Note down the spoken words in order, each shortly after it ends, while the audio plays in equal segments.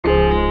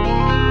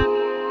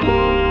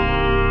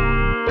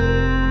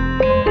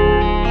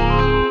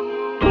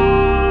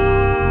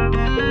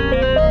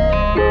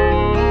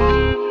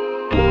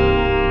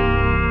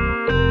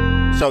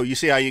So you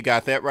see how you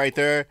got that right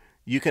there?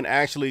 You can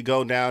actually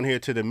go down here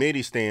to the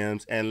MIDI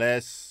stems and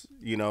let's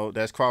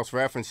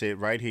cross-reference it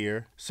right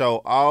here.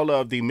 So all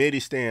of the MIDI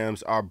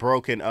stems are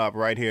broken up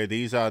right here.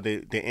 These are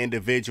the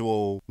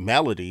individual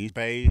melodies.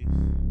 Bass.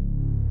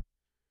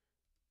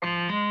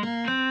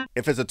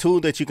 If it's a tool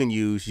that you can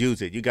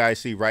use it. You guys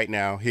see right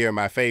now, here are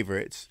my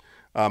favorites.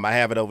 I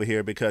have it over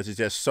here because it's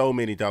just so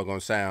many doggone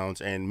sounds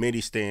and MIDI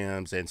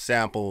stems and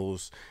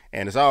samples,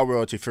 and it's all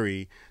royalty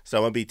free. So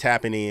I'm gonna be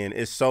tapping in.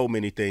 It's so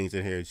many things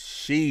in here.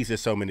 Jeez,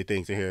 there's so many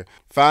things in here.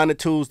 Find the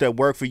tools that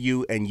work for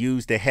you and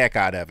use the heck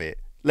out of it.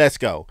 Let's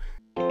go.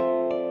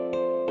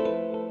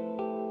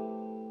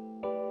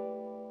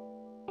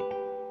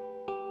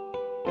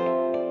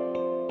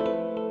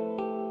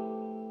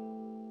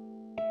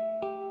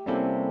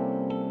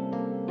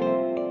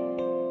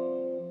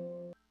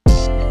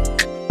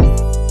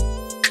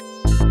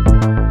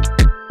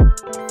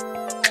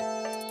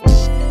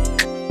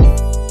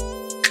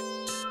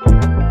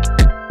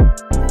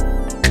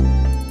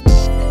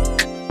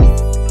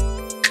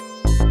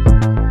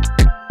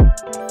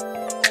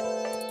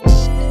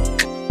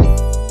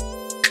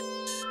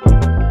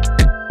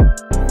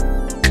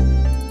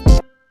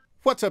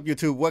 What's up,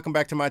 YouTube? Welcome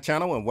back to my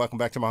channel and welcome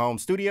back to my home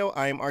studio.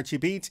 I am Archie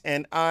Beats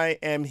and I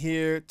am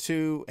here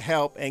to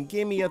help, and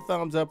give me a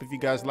thumbs up if you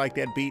guys like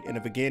that beat in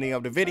the beginning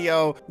of the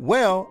video.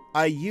 Well,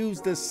 I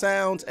used the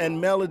sounds and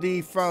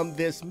melody from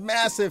this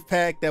massive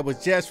pack that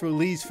was just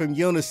released from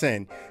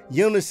Unison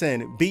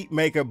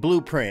BeatMaker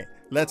Blueprint.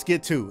 Let's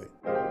get to it.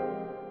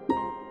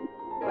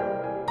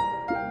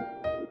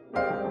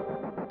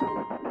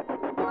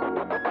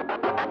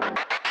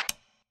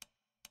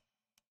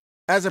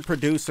 As a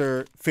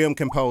producer, film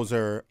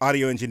composer,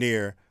 audio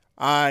engineer,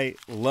 I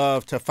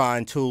love to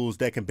find tools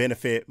that can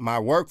benefit my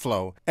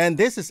workflow. And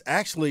this is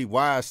actually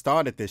why I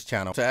started this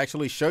channel, to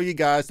actually show you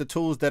guys the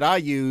tools that I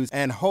use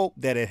and hope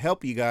that it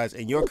help you guys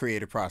in your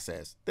creative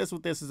process. That's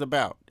what this is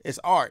about. It's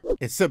art.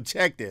 It's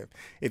subjective.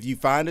 If you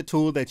find a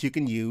tool that you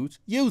can use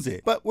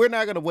it. But we're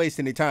not going to waste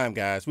any time,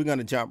 guys. We're going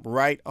to jump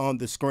right on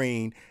the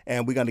screen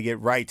and we're going to get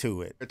right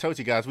to it. I told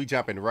you guys, we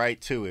jumping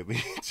right to it.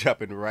 We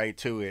jumping right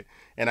to it.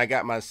 And I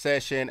got my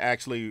session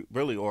actually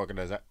really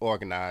organized.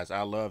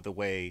 I love the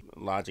way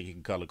Logic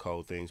can color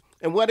code things.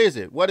 And what is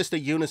it? What is the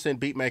Unison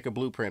BeatMaker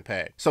Blueprint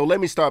pack? So let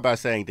me start by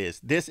saying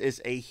this. This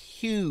is a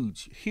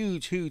huge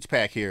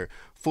pack here,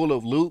 full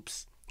of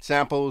loops,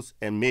 samples,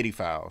 and MIDI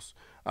files.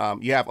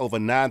 You have over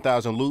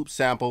 9,000 loops,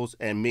 samples,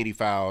 and MIDI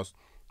files.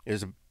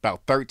 It's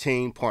about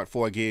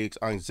 13.4 gigs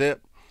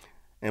unzipped.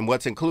 And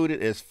what's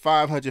included is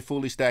 500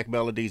 fully stacked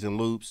melodies and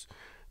loops,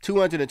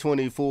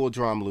 220 full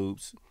drum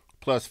loops,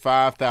 plus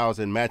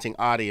 5,000 matching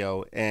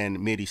audio and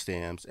MIDI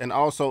stems. And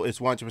also it's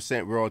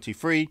 100% royalty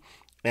free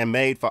and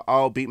made for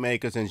all beat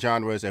makers and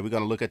genres. And we're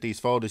going to look at these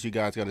folders you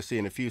guys are going to see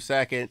in a few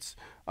seconds.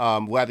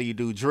 Whether you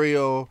do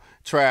drill,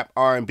 trap,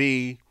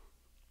 R&B,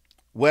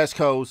 West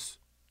Coast,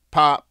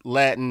 pop,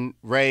 Latin,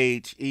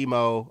 rage,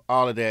 emo,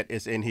 all of that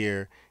is in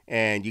here.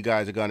 And you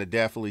guys are going to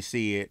definitely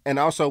see it. And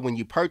also when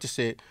you purchase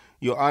it,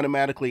 you're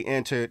automatically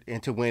entered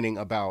into winning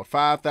about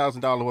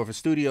 $5,000 worth of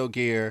studio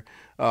gear,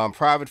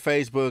 private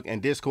Facebook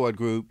and Discord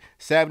group,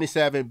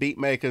 77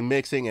 beatmaker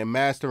mixing and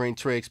mastering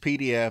tricks,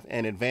 PDF,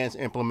 and advanced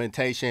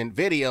implementation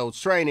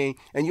videos, training.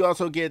 And you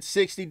also get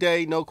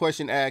 60-day, no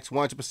question asked,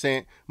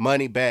 100%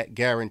 money back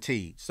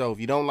guaranteed. So if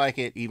you don't like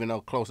it, even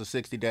though close to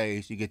 60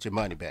 days, you get your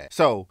money back.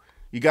 So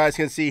you guys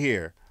can see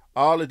here,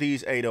 all of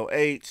these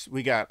 808s,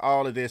 we got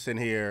all of this in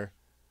here.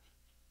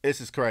 This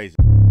is crazy.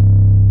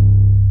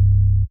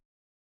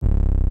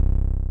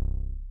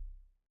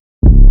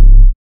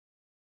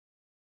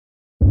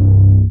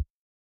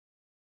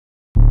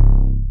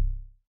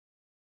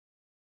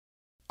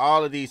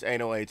 All of these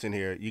 808s in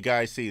here, you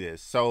guys see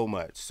this so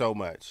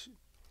much.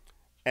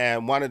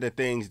 And one of the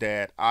things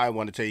that I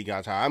want to tell you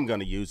guys how I'm going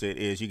to use it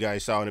is, you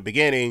guys saw in the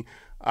beginning,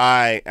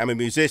 I am a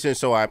musician,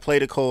 so I play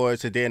the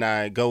chords and then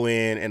I go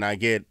in and I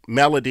get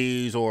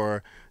melodies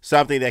or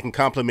something that can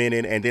complement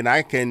it. And then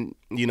I can,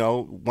 you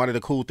know, one of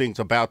the cool things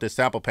about this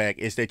sample pack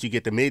is that you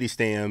get the MIDI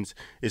stems,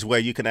 is where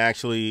you can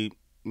actually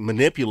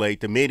manipulate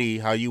the MIDI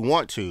how you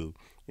want to.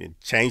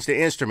 Change the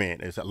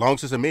instrument. As long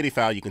as it's a MIDI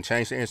file, you can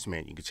change the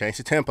instrument. You can change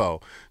the tempo.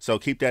 So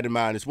keep that in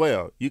mind as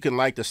well. You can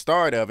like the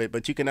start of it,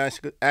 but you can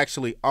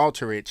actually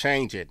alter it,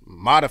 change it,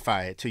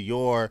 modify it to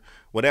your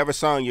whatever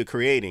song you're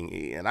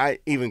creating. And I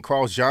even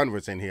cross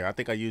genres in here. I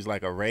think I use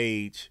like a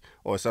rage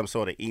or some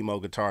sort of emo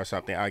guitar or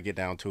something. I'll get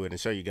down to it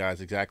and show you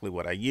guys exactly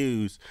what I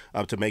use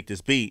to make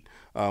this beat,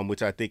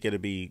 which I think it'll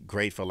be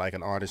great for like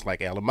an artist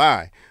like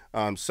LMI.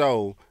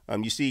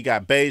 You see you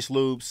got bass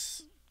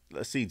loops.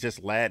 Let's see,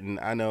 just Latin.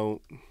 I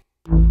know.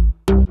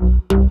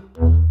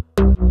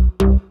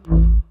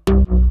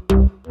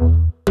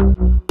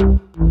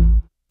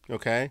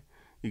 Okay,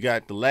 you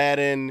got the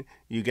Latin,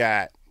 you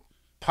got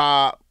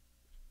pop,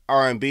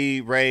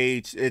 R&B,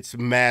 rage. It's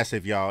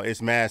massive, y'all.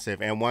 It's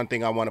massive. And one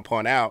thing I want to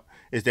point out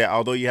is that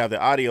although you have the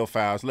audio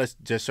files, let's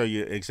just show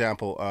you an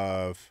example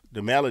of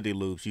the melody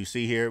loops. You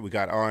see here, we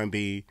got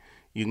R&B.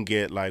 You can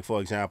get, like,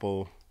 for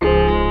example,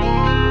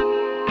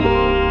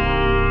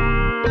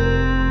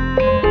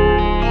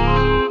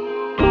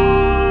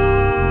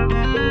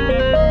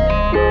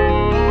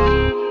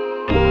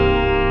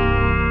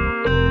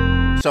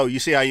 So you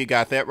see how you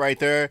got that right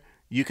there?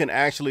 You can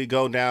actually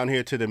go down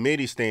here to the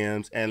MIDI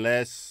stems and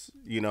let's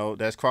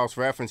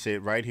cross-reference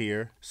it right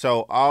here.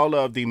 So all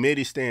of the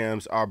MIDI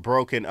stems are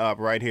broken up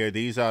right here.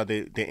 These are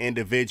the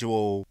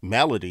individual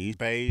melodies,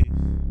 bass,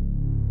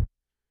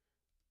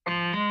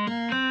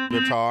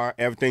 guitar,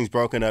 everything's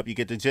broken up. You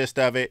get the gist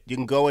of it. You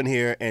can go in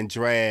here and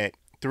drag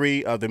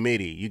 3 of the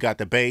MIDI. You got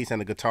the bass and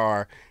the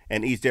guitar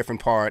and each different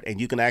part, and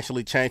you can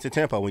actually change the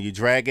tempo. When you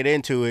drag it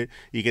into it,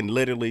 you can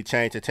literally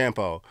change the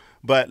tempo.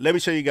 But let me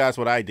show you guys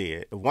what I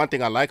did. One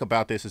thing I like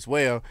about this as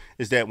well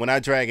is that when I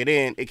drag it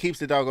in, it keeps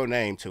the doggone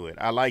name to it.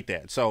 I like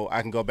that. So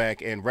I can go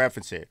back and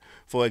reference it.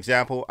 For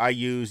example, I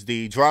use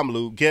the drum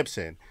loop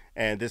Gibson,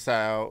 and this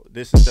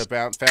is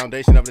the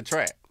foundation of the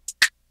track.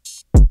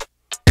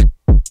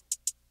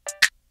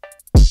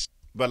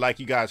 But like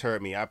you guys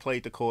heard me, I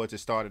played the chords. It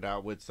started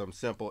out with some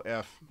simple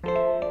F.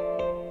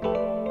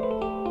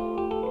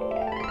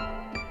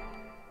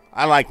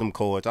 I like them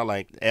chords. I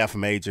like F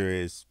major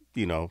is,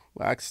 you know,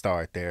 I can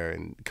start there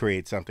and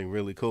create something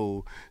really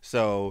cool.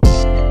 So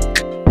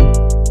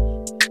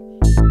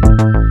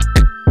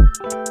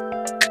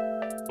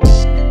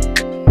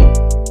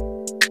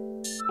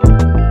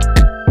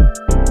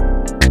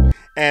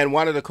and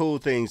one of the cool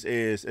things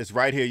is it's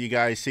right here. You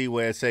guys see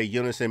where it say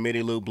Unison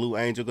MIDI loop Blue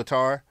Angel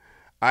guitar.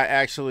 I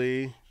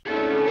actually,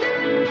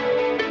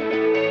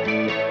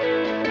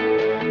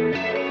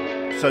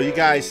 so you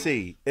guys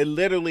see, it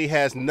literally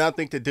has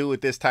nothing to do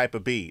with this type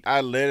of beat. I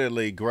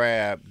literally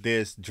grabbed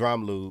this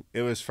drum loop.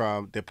 It was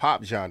from the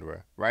pop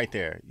genre right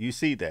there. You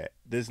see that?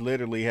 This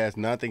literally has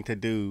nothing to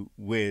do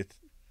with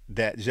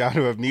that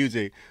genre of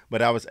music,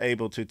 but I was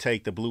able to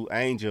take the Blue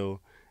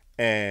Angel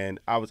and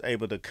I was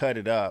able to cut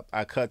it up.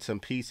 I cut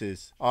some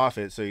pieces off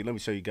it. So let me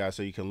show you guys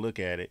so you can look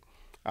at it.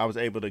 I was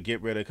able to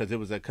get rid of, because it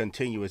was a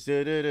continuous,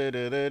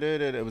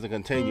 it was a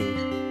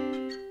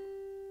continuous,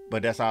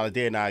 but that's all I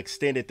did. And I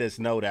extended this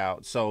note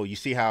out. So you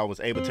see how I was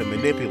able to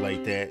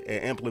manipulate that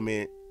and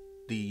implement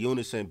the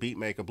Unison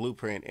BeatMaker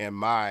blueprint in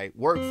my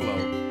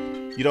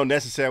workflow. You don't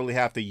necessarily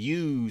have to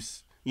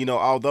use, you know,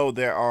 although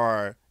there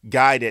are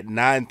guided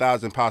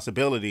 9,000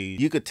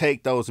 possibilities, you could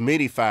take those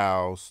MIDI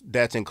files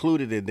that's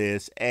included in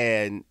this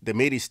and the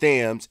MIDI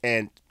stems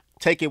and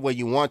take it where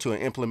you want to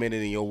and implement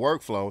it in your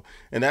workflow.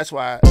 And that's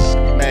why,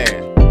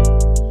 man.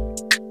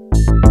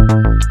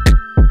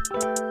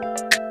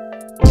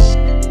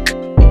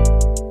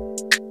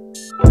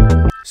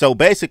 So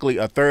basically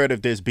a third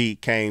of this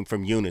beat came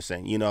from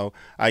Unison. You know,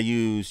 I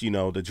use, you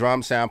know, the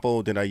drum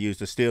sample, then I use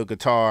the steel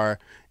guitar,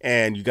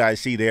 and you guys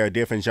see there are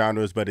different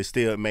genres, but it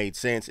still made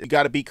sense. You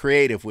got to be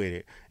creative with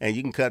it, and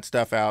you can cut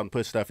stuff out and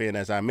put stuff in,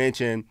 as I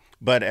mentioned.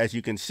 But as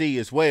you can see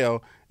as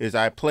well, is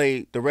I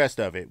played the rest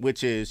of it,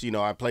 which is, you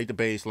know, I played the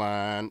bass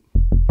line.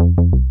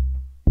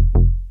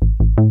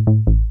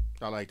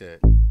 I like that.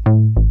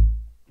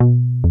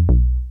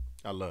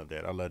 I love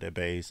that. I love that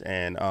bass.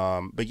 And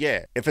but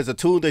yeah, if it's a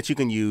tool that you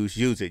can use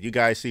it. You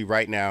guys see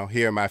right now,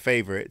 here are my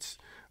favorites.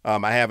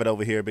 I have it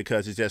over here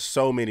because it's just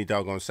so many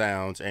doggone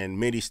sounds and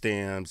MIDI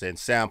stems and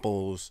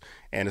samples,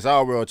 and it's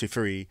all royalty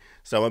free.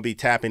 So I'm gonna be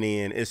tapping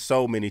in. It's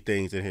so many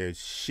things in here.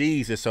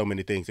 There's so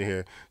many things in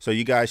here. So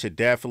you guys should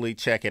definitely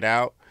check it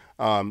out.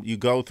 You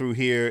go through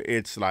here,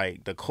 it's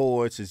like the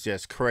chords is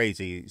just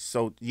crazy.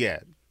 So yeah.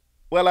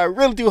 Well, I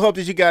really do hope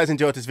that you guys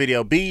enjoyed this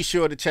video. Be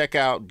sure to check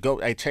out,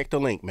 check the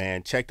link,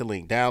 man. Check the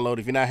link, download.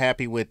 If you're not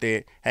happy with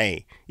it,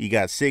 hey, you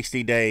got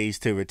 60 days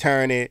to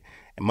return it,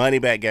 money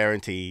back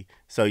guarantee.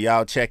 So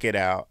y'all check it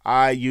out.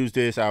 I use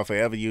this, I'll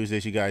forever use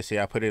this. You guys see,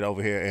 I put it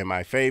over here in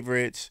my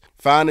favorites.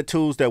 Find the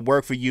tools that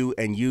work for you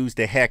and use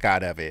the heck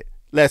out of it.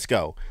 Let's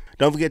go.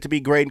 Don't forget to be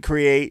great and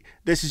create.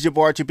 This is your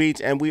boy Archie Beats,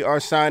 and we are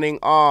signing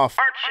off.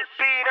 Archie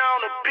Beat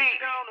on the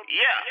beat.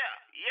 Yeah.